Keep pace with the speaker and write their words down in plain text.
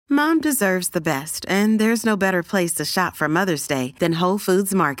Mom deserves the best, and there's no better place to shop for Mother's Day than Whole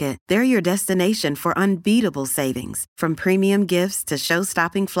Foods Market. They're your destination for unbeatable savings, from premium gifts to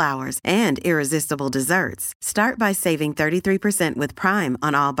show-stopping flowers and irresistible desserts. Start by saving 33% with Prime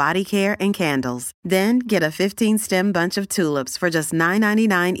on all body care and candles. Then get a 15-stem bunch of tulips for just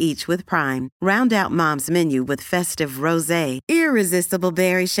 $9.99 each with Prime. Round out Mom's menu with festive rosé, irresistible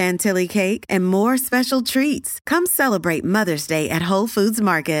berry chantilly cake, and more special treats. Come celebrate Mother's Day at Whole Foods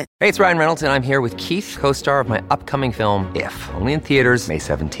Market. Hey, it's Ryan Reynolds, and I'm here with Keith, co-star of my upcoming film, If, only in theaters May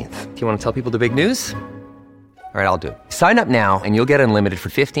 17th. Do you want to tell people the big news? All right, I'll do it. Sign up now and you'll get unlimited for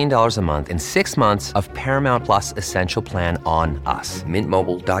 $15 a month and 6 months of Paramount Plus Essential Plan on us.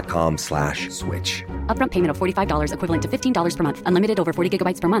 MintMobile.com/switch. Upfront payment of $45 equivalent to $15 per month. Unlimited over 40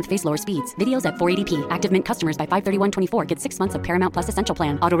 gigabytes per month. Face lower speeds. Videos at 480p. Active Mint customers by 531.24 get 6 months of Paramount Plus Essential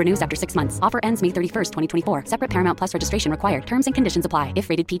Plan. Auto renews after 6 months. Offer ends May 31st, 2024. Separate Paramount Plus registration required. Terms and conditions apply if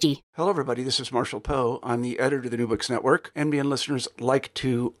rated PG. Hello, everybody. This is Marshall Poe. I'm the editor of the New Books Network. NBN listeners like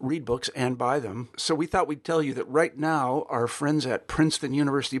to read books and buy them. So we thought we'd tell you that right now, our friends at Princeton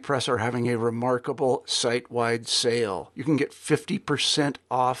University Press are having a remarkable site-wide sale. You can get 50%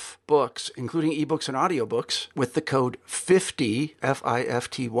 off books, including ebooks and audiobooks, with the code 50,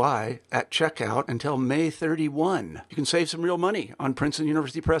 F-I-F-T-Y, at checkout until May 31. You can save some real money on Princeton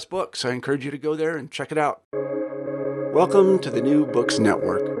University Press books. I encourage you to go there and check it out. Welcome to the New Books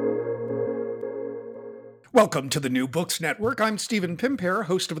Network. Welcome to the New Books Network. I'm Stephen Pimpare,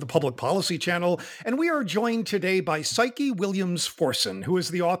 host of the Public Policy Channel, and we are joined today by Psyche Williams-Forson, who is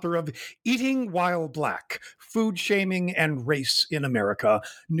the author of Eating While Black, Food Shaming and Race in America,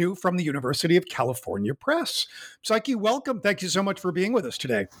 new from the University of California Press. Psyche, welcome. Thank you so much for being with us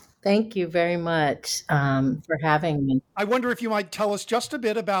today. Thank you very much for having me. I wonder if you might tell us just a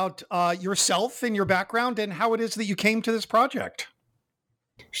bit about yourself and your background and how it is that you came to this project.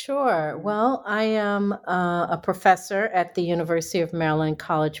 Sure. Well, I am a professor at the University of Maryland,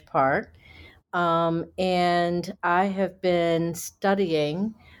 College Park, and I have been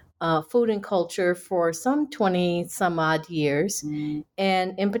studying food and culture for some 20 some odd years.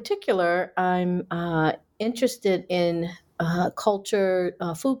 And in particular, I'm interested in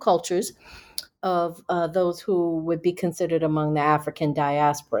food cultures of those who would be considered among the African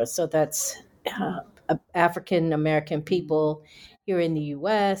diaspora. So that's African American people here in the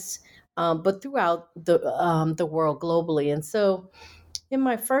U.S., but throughout the world globally. And so in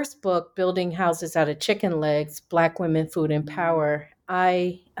my first book, Building Houses Out of Chicken Legs, Black Women, Food, and Power,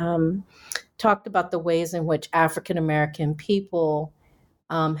 I talked about the ways in which African American people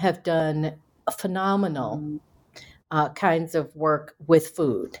have done phenomenal kinds of work with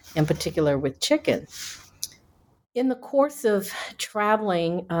food, in particular with chicken. In the course of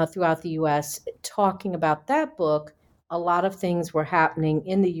traveling throughout the U.S., talking about that book, a lot of things were happening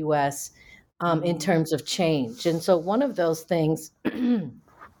in the U.S. In terms of change. And so one of those things,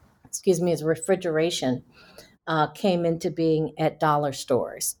 is refrigeration came into being at dollar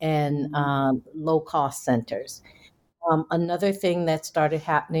stores and low-cost centers. Another thing that started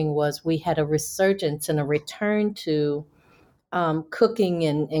happening was we had a resurgence and a return to cooking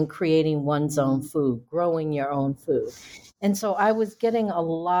and creating one's own food, growing your own food. And so I was getting a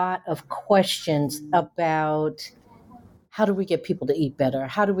lot of questions about how do we get people to eat better?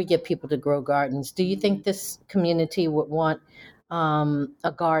 How do we get people to grow gardens? Do you think this community would want a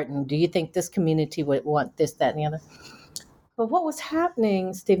garden? Do you think this community would want this, that, and the other? But what was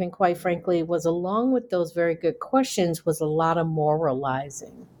happening, Stephen, quite frankly, was along with those very good questions was a lot of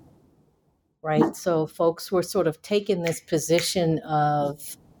moralizing, right? So folks were sort of taking this position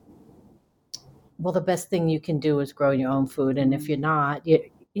of, well, the best thing you can do is grow your own food. And if you're not,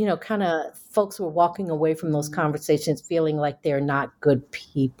 kind of folks were walking away from those conversations feeling like they're not good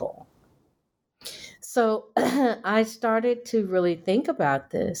people. So I started to really think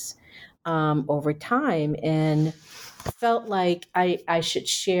about this over time and felt like I should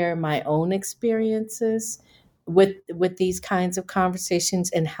share my own experiences with these kinds of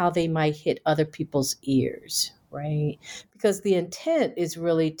conversations and how they might hit other people's ears, right? Because the intent is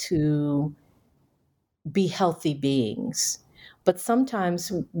really to be healthy beings. But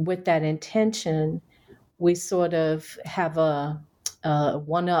sometimes with that intention, we sort of have a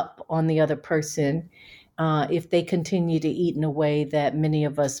one-up on the other person if they continue to eat in a way that many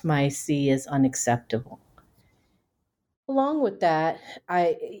of us might see as unacceptable. Along with that,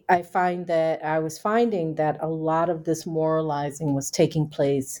 I was finding that a lot of this moralizing was taking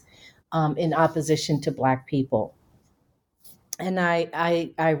place in opposition to Black people. And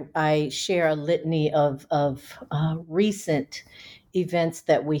I share a litany of recent events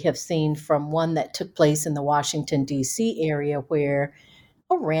that we have seen, from one that took place in the Washington, D.C. area, where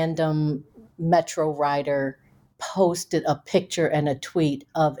a random Metro rider posted a picture and a tweet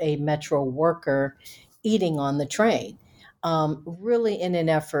of a Metro worker eating on the train, really in an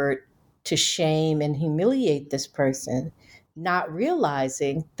effort to shame and humiliate this person, not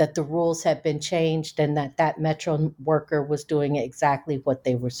realizing that the rules had been changed and that that Metro worker was doing exactly what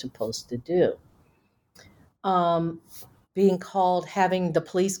they were supposed to do. Being called, having the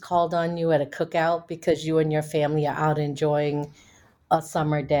police called on you at a cookout because you and your family are out enjoying a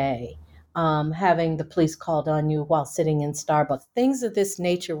summer day, having the police called on you while sitting in Starbucks. Things of this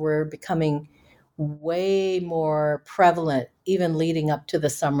nature were becoming way more prevalent, even leading up to the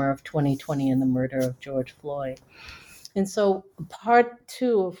summer of 2020 and the murder of George Floyd. And so part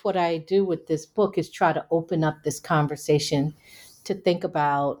two of what I do with this book is try to open up this conversation to think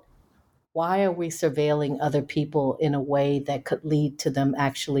about, why are we surveilling other people in a way that could lead to them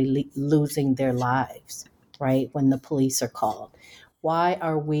actually losing their lives, right, when the police are called? Why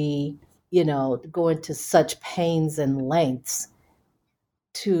are we, going to such pains and lengths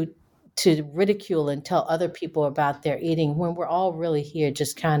to ridicule and tell other people about their eating when we're all really here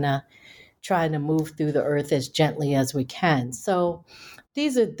just kind of trying to move through the earth as gently as we can? So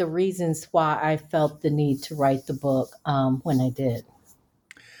these are the reasons why I felt the need to write the book when I did.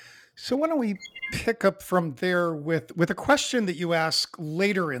 So why don't we pick up from there with a question that you ask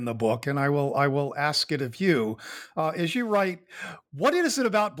later in the book, and I will ask it of you. As you write, what is it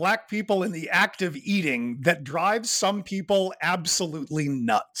about Black people in the act of eating that drives some people absolutely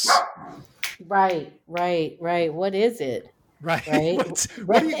nuts? Right. What is it? Right.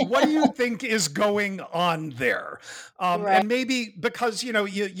 What do you think is going on there? Right. And maybe because,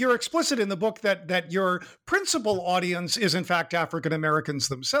 you're explicit in the book that your principal audience is in fact African Americans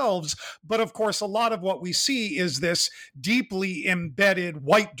themselves. But of course, a lot of what we see is this deeply embedded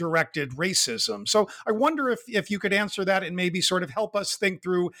white directed racism. So I wonder if you could answer that and maybe sort of help us think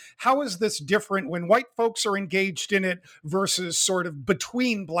through, how is this different when white folks are engaged in it versus sort of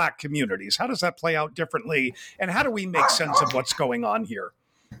between Black communities? How does that play out differently? And how do we make sense of what's going on here?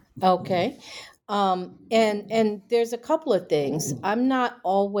 Okay. And there's a couple of things. I'm not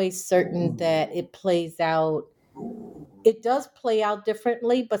always certain that it plays out. It does play out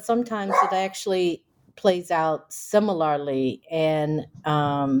differently, but sometimes it actually plays out similarly and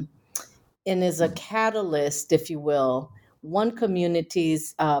is a catalyst, if you will. One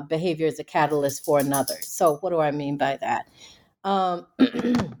community's behavior is a catalyst for another. So what do I mean by that?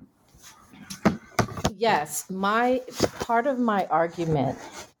 Yes, part of my argument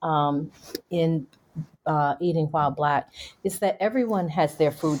in Eating While Black is that everyone has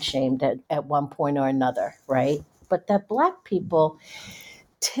their food shamed at one point or another, right? But that Black people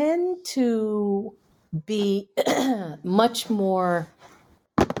tend to be much more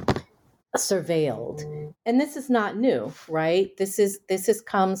surveilled, and this is not new, right? This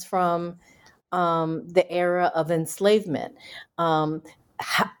comes from the era of enslavement.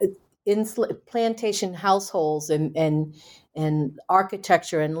 Plantation households and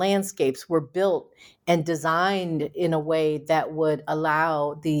architecture and landscapes were built and designed in a way that would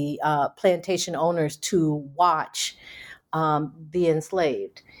allow the plantation owners to watch the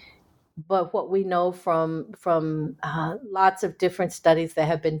enslaved. But what we know from lots of different studies that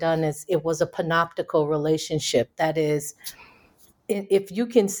have been done is it was a panoptical relationship. That is, if you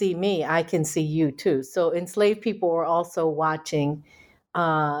can see me, I can see you too. So enslaved people were also watching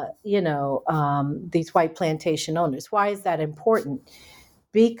these white plantation owners. Why is that important?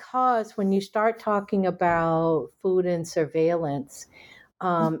 Because when you start talking about food and surveillance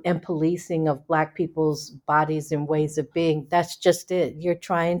and policing of Black people's bodies and ways of being, that's just it. You're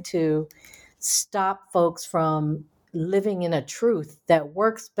trying to stop folks from living in a truth that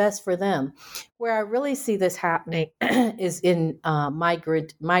works best for them. Where I really see this happening is in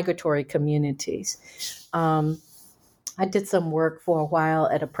migratory communities. I did some work for a while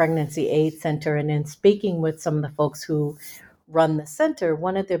at a pregnancy aid center, and in speaking with some of the folks who run the center,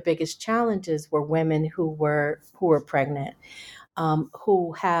 one of their biggest challenges were women who were pregnant,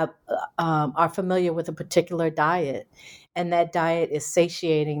 who are familiar with a particular diet, and that diet is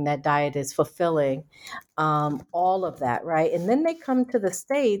satiating, that diet is fulfilling, all of that, right? And then they come to the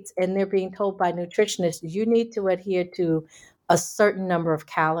States and they're being told by nutritionists, you need to adhere to a certain number of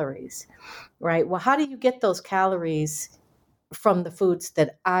calories, right? Well, how do you get those calories from the foods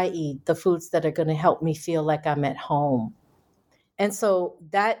that I eat, the foods that are going to help me feel like I'm at home? And so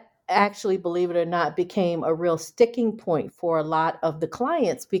that actually, believe it or not, became a real sticking point for a lot of the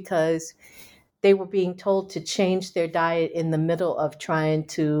clients because they were being told to change their diet in the middle of trying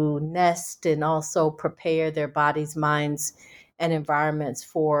to nest and also prepare their bodies, minds, and environments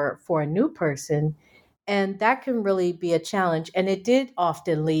for a new person. And that can really be a challenge. And it did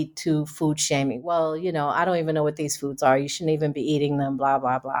often lead to food shaming. Well, I don't even know what these foods are. You shouldn't even be eating them, blah,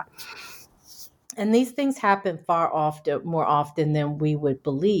 blah, blah. And these things happen more often than we would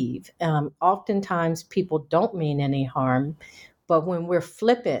believe. Oftentimes, people don't mean any harm, but when we're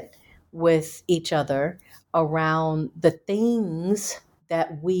flippant with each other around the things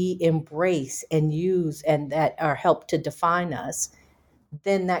that we embrace and use and that are helped to define us,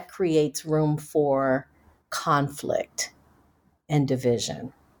 then that creates room for conflict and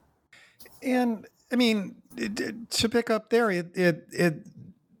division. And I mean, to pick up there, it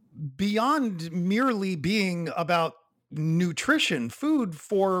beyond merely being about nutrition, food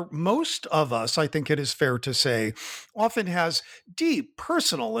for most of us, I think it is fair to say, often has deep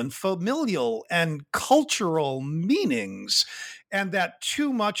personal and familial and cultural meanings. And that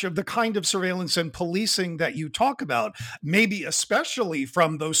too much of the kind of surveillance and policing that you talk about, maybe especially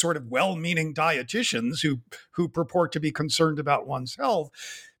from those sort of well-meaning dietitians who purport to be concerned about one's health,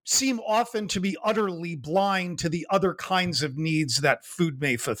 seem often to be utterly blind to the other kinds of needs that food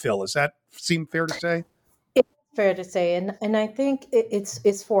may fulfill. Does that seem fair to say? It's fair to say, and I think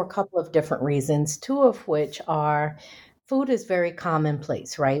it's for a couple of different reasons. Two of which are food is very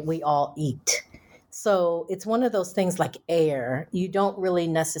commonplace, right? We all eat. So it's one of those things like air. You don't really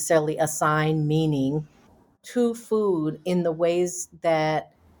necessarily assign meaning to food in the ways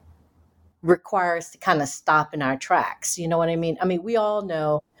that require us to kind of stop in our tracks. You know what I mean? I mean, we all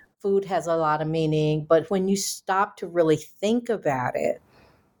know food has a lot of meaning, but when you stop to really think about it,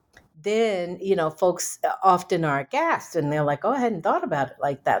 then, folks often are aghast and they're like, oh, I hadn't thought about it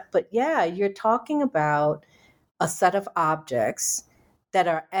like that. But yeah, you're talking about a set of objects that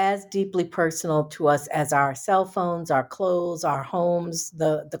are as deeply personal to us as our cell phones, our clothes, our homes,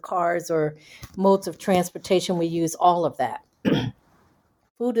 the cars or modes of transportation we use, all of that.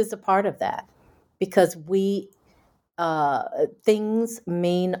 Food is a part of that because things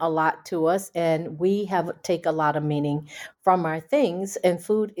mean a lot to us and we take a lot of meaning from our things, and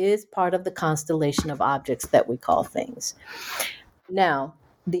food is part of the constellation of objects that we call things. Now,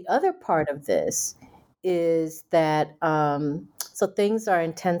 the other part of this is that so things are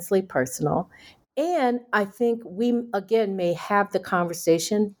intensely personal, and I think we again may have the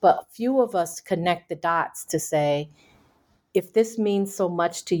conversation, but few of us connect the dots to say, if this means so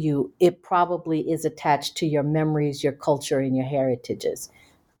much to you, it probably is attached to your memories, your culture, and your heritages.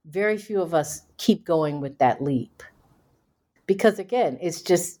 Very few of us keep going with that leap. Because again, it's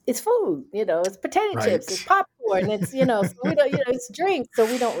food, it's potato chips, it's popcorn, it's, so we don't, it's drinks. So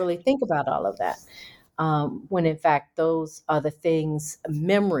we don't really think about all of that. When in fact, those are the things,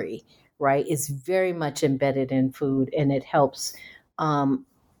 memory, right, is very much embedded in food, and it helps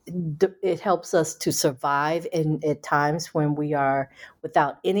us to survive at times when we are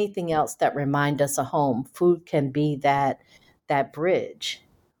without anything else that remind us of home. Food can be that bridge,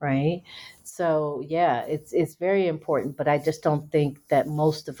 right? So yeah, it's very important, but I just don't think that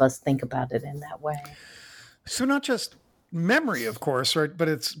most of us think about it in that way. So not just memory, of course, right, but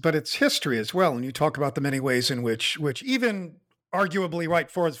it's history as well. And you talk about the many ways in which even arguably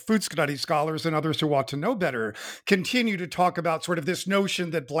right for food study scholars and others who ought to know better continue to talk about sort of this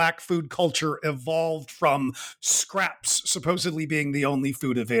notion that Black food culture evolved from scraps supposedly being the only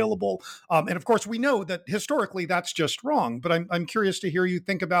food available. And of course, we know that historically that's just wrong, but I'm curious to hear you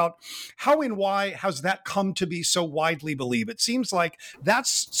think about how and why has that come to be so widely believed? It seems like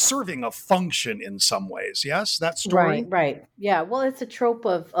that's serving a function in some ways. Yes, that story? Right. Yeah. Well, it's a trope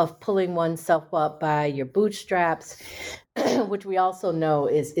of pulling oneself up by your bootstraps, which we also know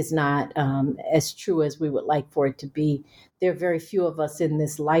is not as true as we would like for it to be. There are very few of us in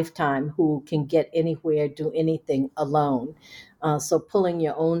this lifetime who can get anywhere, do anything alone. So pulling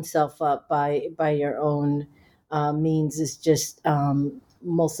your own self up by your own means is just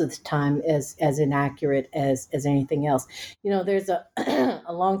most of the time as inaccurate as anything else. There's a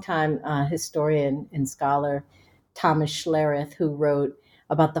a longtime historian and scholar, Thomas Schlereth, who wrote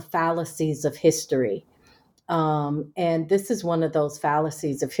about the fallacies of history. And this is one of those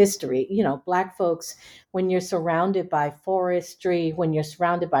fallacies of history. Black folks, when you're surrounded by forestry, when you're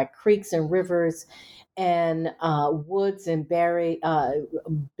surrounded by creeks and rivers and woods and berries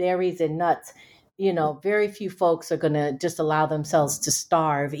and nuts, very few folks are going to just allow themselves to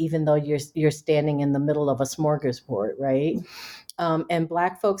starve, even though you're standing in the middle of a smorgasbord, right? And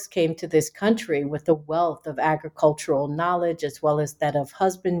Black folks came to this country with a wealth of agricultural knowledge, as well as that of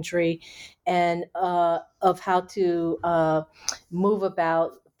husbandry and of how to move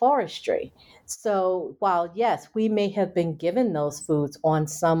about forestry. So while, yes, we may have been given those foods on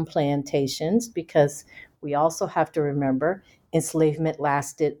some plantations, because we also have to remember enslavement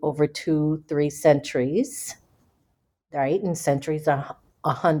lasted over 2-3 centuries, right? And centuries are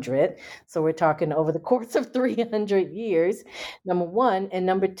 100. So we're talking over the course of 300 years, number one. And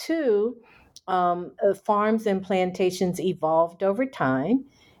number two, farms and plantations evolved over time.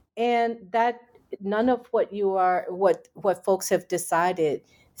 And that none of what folks have decided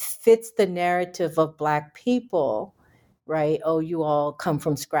fits the narrative of Black people, right? Oh, you all come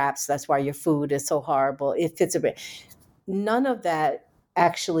from scraps. That's why your food is so horrible. It fits a bit. None of that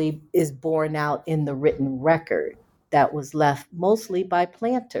actually is borne out in the written record that was left mostly by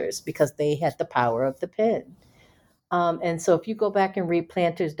planters because they had the power of the pen. And so if you go back and read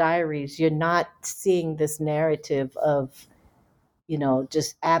planters' diaries, you're not seeing this narrative of,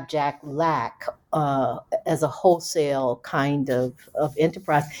 just abject lack as a wholesale kind of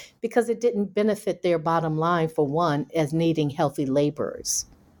enterprise, because it didn't benefit their bottom line, for one, as needing healthy laborers.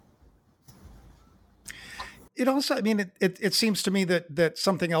 It also, I mean, it seems to me that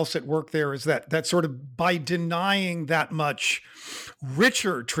something else at work there is that sort of by denying that much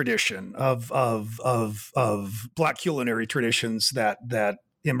richer tradition of Black culinary traditions that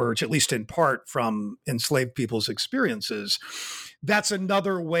emerge, at least in part, from enslaved people's experiences, that's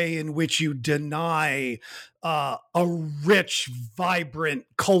another way in which you deny a rich, vibrant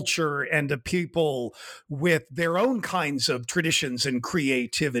culture and a people with their own kinds of traditions and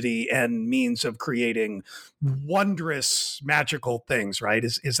creativity and means of creating wondrous, magical things, right?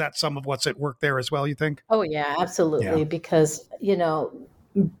 Is that some of what's at work there as well, you think? Oh, yeah, absolutely. Yeah. Because,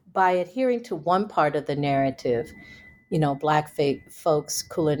 by adhering to one part of the narrative, Black folks'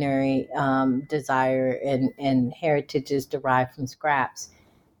 culinary desire and heritages derived from scraps.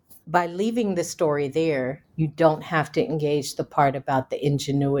 By leaving the story there, you don't have to engage the part about the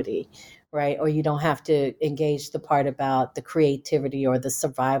ingenuity, right? Or you don't have to engage the part about the creativity or the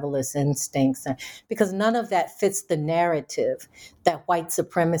survivalist instincts, because none of that fits the narrative that white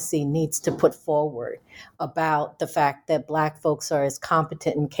supremacy needs to put forward about the fact that Black folks are as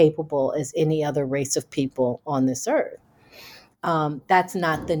competent and capable as any other race of people on this earth. That's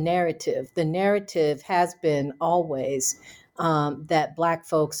not the narrative. The narrative has been always that Black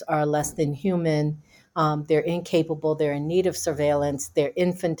folks are less than human. They're incapable. They're in need of surveillance. They're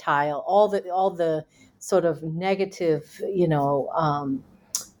infantile. All the sort of negative,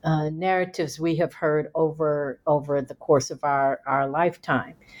 narratives we have heard over the course of our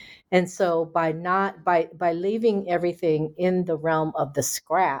lifetime. And so by leaving everything in the realm of the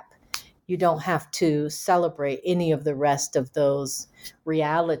scrap, you don't have to celebrate any of the rest of those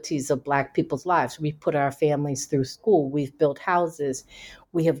realities of Black people's lives. We've put our families through school. We've built houses.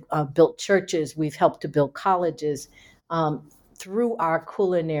 We have built churches. We've helped to build colleges through our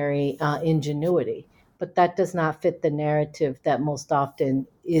culinary ingenuity. But that does not fit the narrative that most often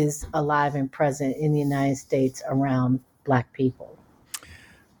is alive and present in the United States around Black people.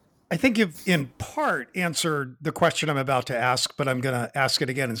 I think you've in part answered the question I'm about to ask, but I'm going to ask it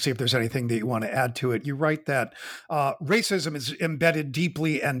again and see if there's anything that you want to add to it. You write that racism is embedded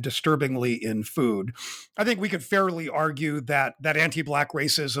deeply and disturbingly in food. I think we could fairly argue that anti-Black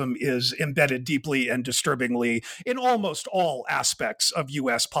racism is embedded deeply and disturbingly in almost all aspects of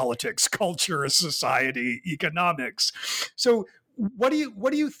U.S. politics, culture, society, economics. So what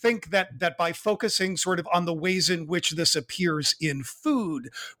do you think that by focusing sort of on the ways in which this appears in food,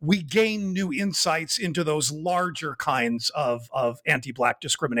 we gain new insights into those larger kinds of anti-Black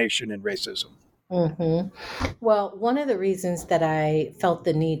discrimination and racism? Mm-hmm. Well, one of the reasons that I felt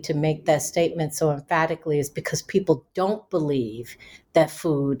the need to make that statement so emphatically is because people don't believe that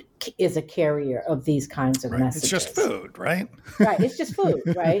food is a carrier of these kinds of messages. It's just food, right? Right. It's just food,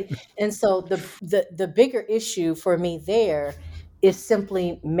 right? And so the bigger issue for me there is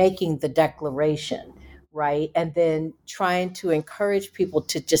simply making the declaration, right? And then trying to encourage people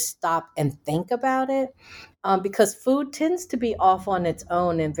to just stop and think about it. Because food tends to be off on its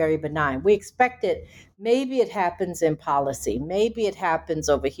own and very benign. We expect it. Maybe it happens in policy. Maybe it happens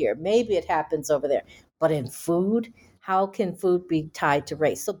over here. Maybe it happens over there. But in food, how can food be tied to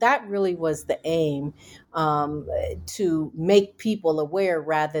race? So that really was the aim, to make people aware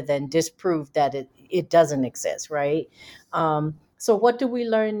rather than disprove that it doesn't exist, right? So what do we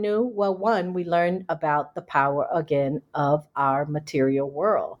learn new? Well, one, we learned about the power, again, of our material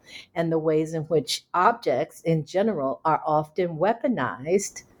world and the ways in which objects in general are often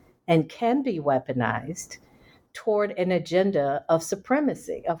weaponized and can be weaponized toward an agenda of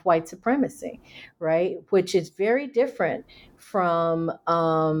supremacy, of white supremacy, right? Which is very different from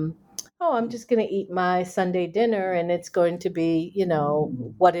oh, I'm just going to eat my Sunday dinner and it's going to be,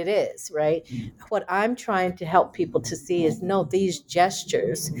 what it is, right? What I'm trying to help people to see is no, these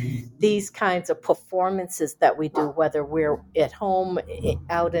gestures, these kinds of performances that we do, whether we're at home,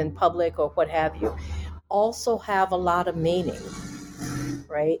 out in public, or what have you, also have a lot of meaning,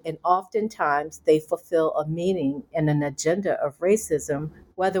 right? And oftentimes they fulfill a meaning and an agenda of racism,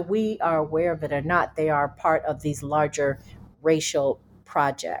 whether we are aware of it or not. They are part of these larger racial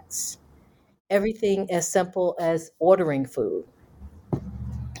projects. Everything as simple as ordering food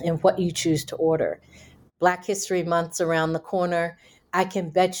and what you choose to order. Black History Month's around the corner. I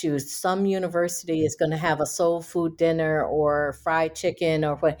can bet you some university is going to have a soul food dinner or fried chicken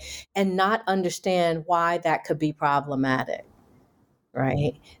or what, and not understand why that could be problematic,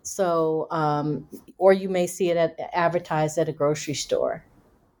 right? So, or you may see it advertised at a grocery store.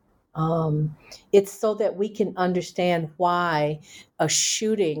 It's so that we can understand why a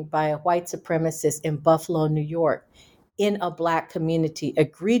shooting by a white supremacist in Buffalo, New York, in a Black community,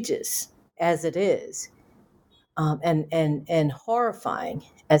 egregious as it is, and horrifying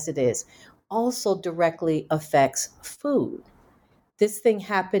as it is, also directly affects food. This thing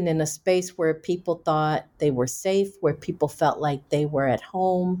happened in a space where people thought they were safe, where people felt like they were at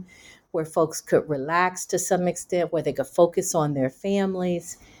home, where folks could relax to some extent, where they could focus on their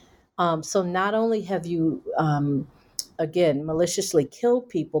families. So not only have you, again, maliciously killed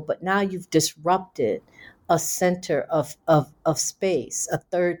people, but now you've disrupted a center of space, a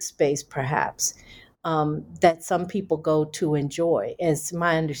third space perhaps, that some people go to enjoy. It's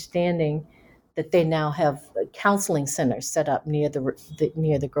my understanding that they now have counseling centers set up near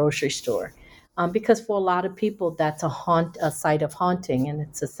the grocery store. Because for a lot of people, that's a site of haunting, and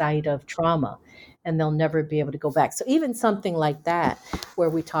it's a site of trauma, and they'll never be able to go back. So even something like that, where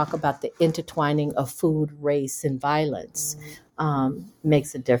we talk about the intertwining of food, race, and violence,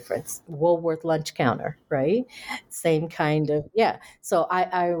 makes a difference. Woolworth lunch counter, right? Same kind of, yeah. So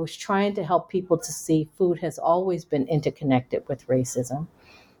I was trying to help people to see food has always been interconnected with racism,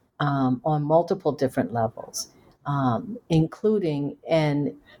 on multiple different levels, including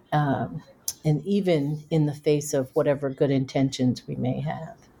and even in the face of whatever good intentions we may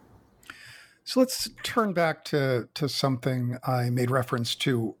have. So let's turn back to something I made reference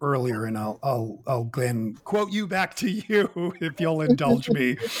to earlier, and I'll again quote you back to you if you'll indulge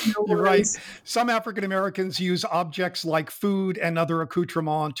me. No You're right. worries. Some African Americans use objects like food and other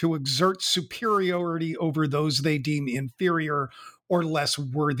accoutrements to exert superiority over those they deem inferior or less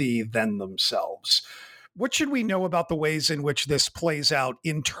worthy than themselves. What should we know about the ways in which this plays out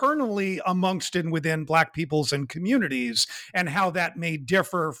internally amongst and within Black peoples and communities, and how that may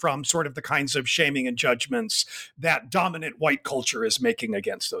differ from sort of the kinds of shaming and judgments that dominant white culture is making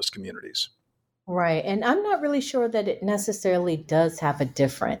against those communities? Right. And I'm not really sure that it necessarily does have a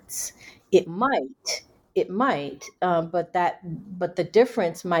difference. It might, but the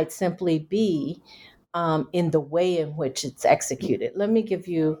difference might simply be, in the way in which it's executed. Let me give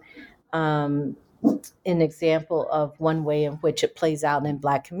you, an example of one way in which it plays out in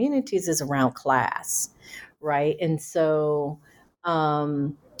Black communities is around class, right? And so,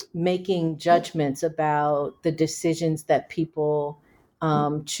 making judgments about the decisions that people,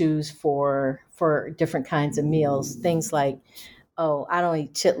 choose for different kinds of meals, things like, oh, I don't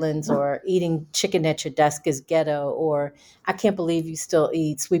eat chitlins, or eating chicken at your desk is ghetto, or I can't believe you still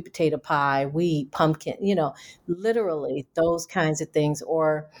eat sweet potato pie, we eat pumpkin, literally those kinds of things,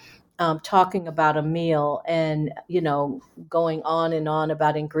 or, talking about a meal and, going on and on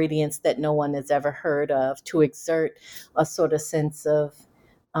about ingredients that no one has ever heard of, to exert a sort of sense of,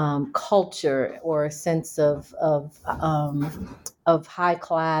 culture, or a sense of high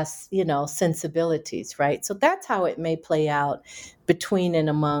class, sensibilities, right? So that's how it may play out between and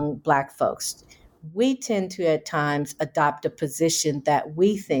among Black folks. We tend to at times adopt a position that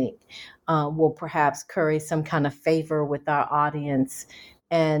we think, will perhaps curry some kind of favor with our audience,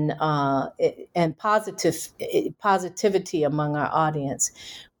 and positivity among our audience,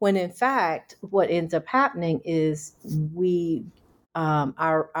 when in fact what ends up happening is we,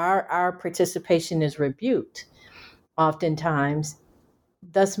 our participation is rebuked oftentimes,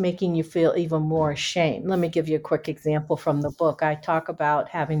 thus making you feel even more ashamed. Let me give you a quick example from the book. I talk about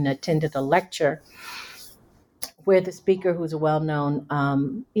having attended a lecture where the speaker, who's a well-known,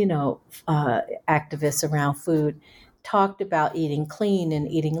 activist around food, talked about eating clean and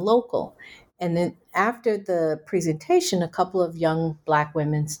eating local. And then after the presentation, a couple of young Black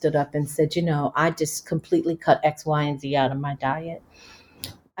women stood up and said, I just completely cut X, Y, and Z out of my diet.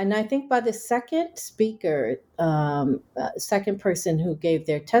 And I think by the second speaker, second person who gave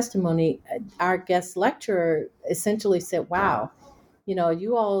their testimony, our guest lecturer essentially said, wow,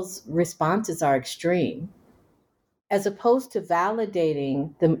 you all's responses are extreme, as opposed to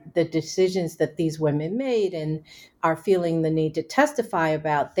validating the decisions that these women made and are feeling the need to testify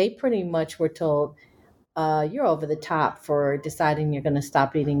about. They pretty much were told, you're over the top for deciding you're going to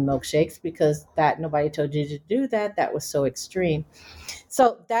stop eating milkshakes because that nobody told you to do that. That was so extreme.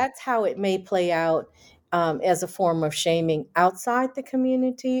 So that's how it may play out as a form of shaming outside the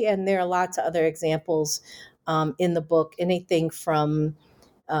community. And there are lots of other examples in the book, anything from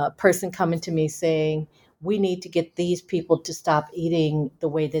a person coming to me saying, we need to get these people to stop eating the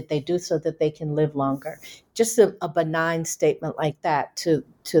way that they do so that they can live longer. Just a benign statement like that to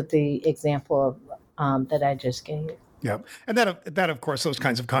the example of, that I just gave. Yeah. And that, of course, those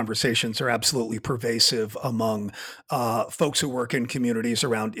kinds of conversations are absolutely pervasive among folks who work in communities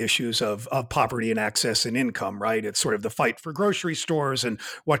around issues of poverty and access and income, right? It's sort of the fight for grocery stores and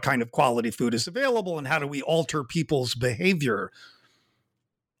what kind of quality food is available and how do we alter people's behavior.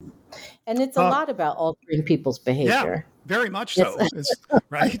 And it's a lot about altering people's behavior. Yeah, very much so. It's,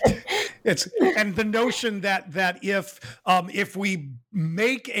 right. And the notion that if we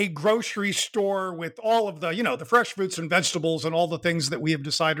make a grocery store with all of the, the fresh fruits and vegetables and all the things that we have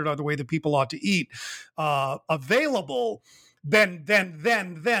decided are the way that people ought to eat available, then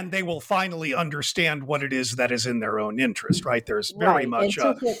they will finally understand what it is that is in their own interest, right? There's very much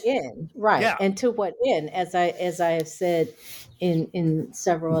and to what end, right? Yeah. And to what end, as I have said in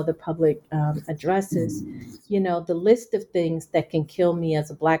several other public addresses, the list of things that can kill me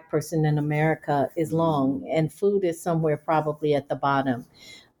as a Black person in America is long, and food is somewhere probably at the bottom.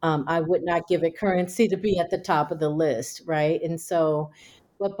 I would not give it currency to be at the top of the list, right? And so,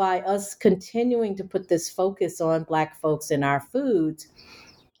 but by us continuing to put this focus on Black folks and our foods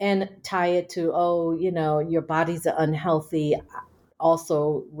and tie it to, your bodies are unhealthy,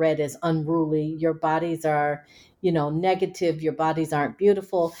 also read as unruly, your bodies are, negative, your bodies aren't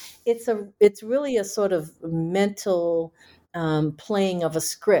beautiful. It's really a sort of mental playing of a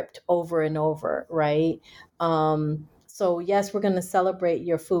script over and over, right? So yes, we're going to celebrate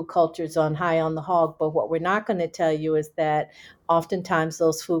your food cultures on High on the Hog, but what we're not going to tell you is that oftentimes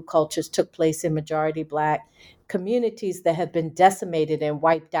those food cultures took place in majority Black communities that have been decimated and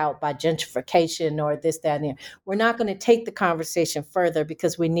wiped out by gentrification or this, that, and the other. We're not going to take the conversation further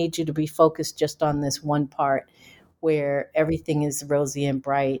because we need you to be focused just on this one part where everything is rosy and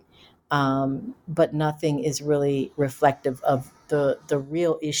bright, but nothing is really reflective of the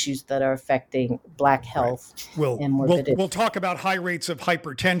real issues that are affecting Black health and morbidity. We'll talk about high rates of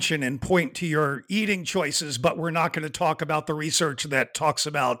hypertension and point to your eating choices, but we're not going to talk about the research that talks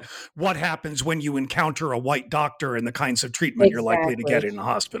about what happens when you encounter a white doctor and the kinds of treatment you're likely to get in the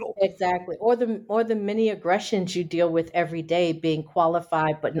hospital. Exactly. Or the many aggressions you deal with every day, being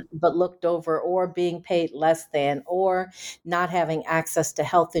qualified but looked over, or being paid less than, or not having access to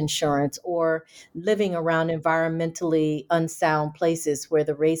health insurance, or living around environmentally unsound places where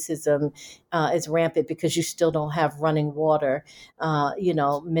the racism is rampant because you still don't have running water,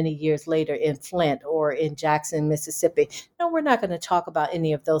 many years later in Flint or in Jackson, Mississippi. No, we're not going to talk about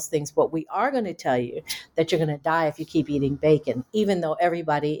any of those things, but we are going to tell you that you're going to die if you keep eating bacon, even though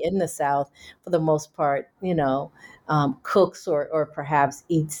everybody in the South, for the most part, cooks or perhaps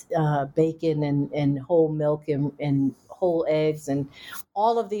eats bacon and whole milk and whole eggs and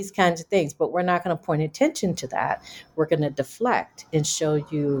all of these kinds of things. But we're not going to point attention to that. We're going to deflect and show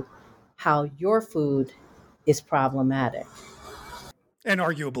you how your food is problematic. And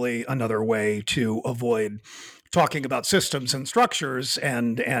arguably another way to avoid talking about systems and structures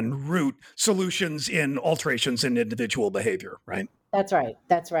and root solutions in alterations in individual behavior, right? That's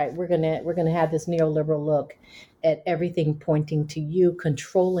right. We're gonna have this neoliberal look at everything pointing to you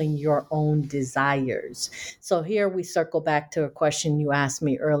controlling your own desires. So here we circle back to a question you asked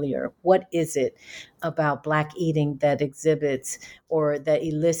me earlier. What is it about Black eating that exhibits or that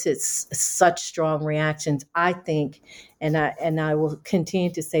elicits such strong reactions? I think, and I will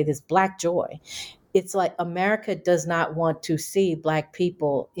continue to say this, Black joy. It's like America does not want to see Black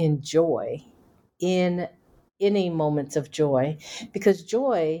people enjoy in any moments of joy, because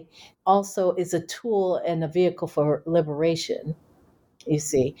joy also is a tool and a vehicle for liberation, you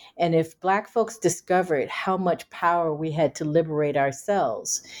see. And if Black folks discovered how much power we had to liberate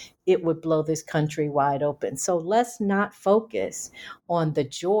ourselves, it would blow this country wide open. So let's not focus on the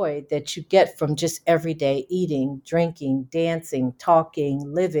joy that you get from just everyday eating, drinking, dancing, talking,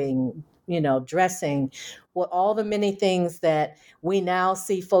 living, dressing, all the many things that we now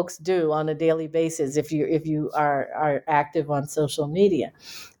see folks do on a daily basis if you are active on social media.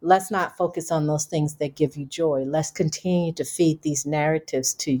 Let's not focus on those things that give you joy. Let's continue to feed these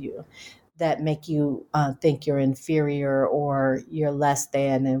narratives to you that make you think you're inferior or you're less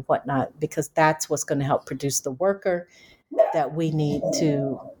than and whatnot, because that's what's going to help produce the worker that we need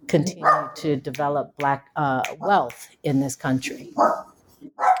to continue to develop Black wealth in this country.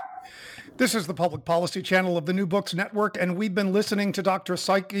 This is the Public Policy Channel of the New Books Network, and we've been listening to Dr.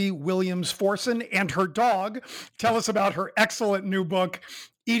 Psyche Williams-Forson and her dog tell us about her excellent new book,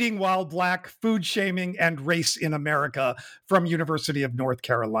 Eating While Black, Food Shaming and Race in America, from University of North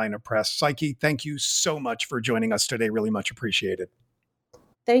Carolina Press. Psyche, thank you so much for joining us today. Really much appreciated.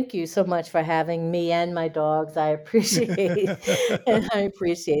 Thank you so much for having me and my dogs. I appreciate and I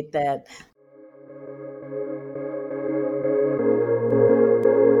appreciate that.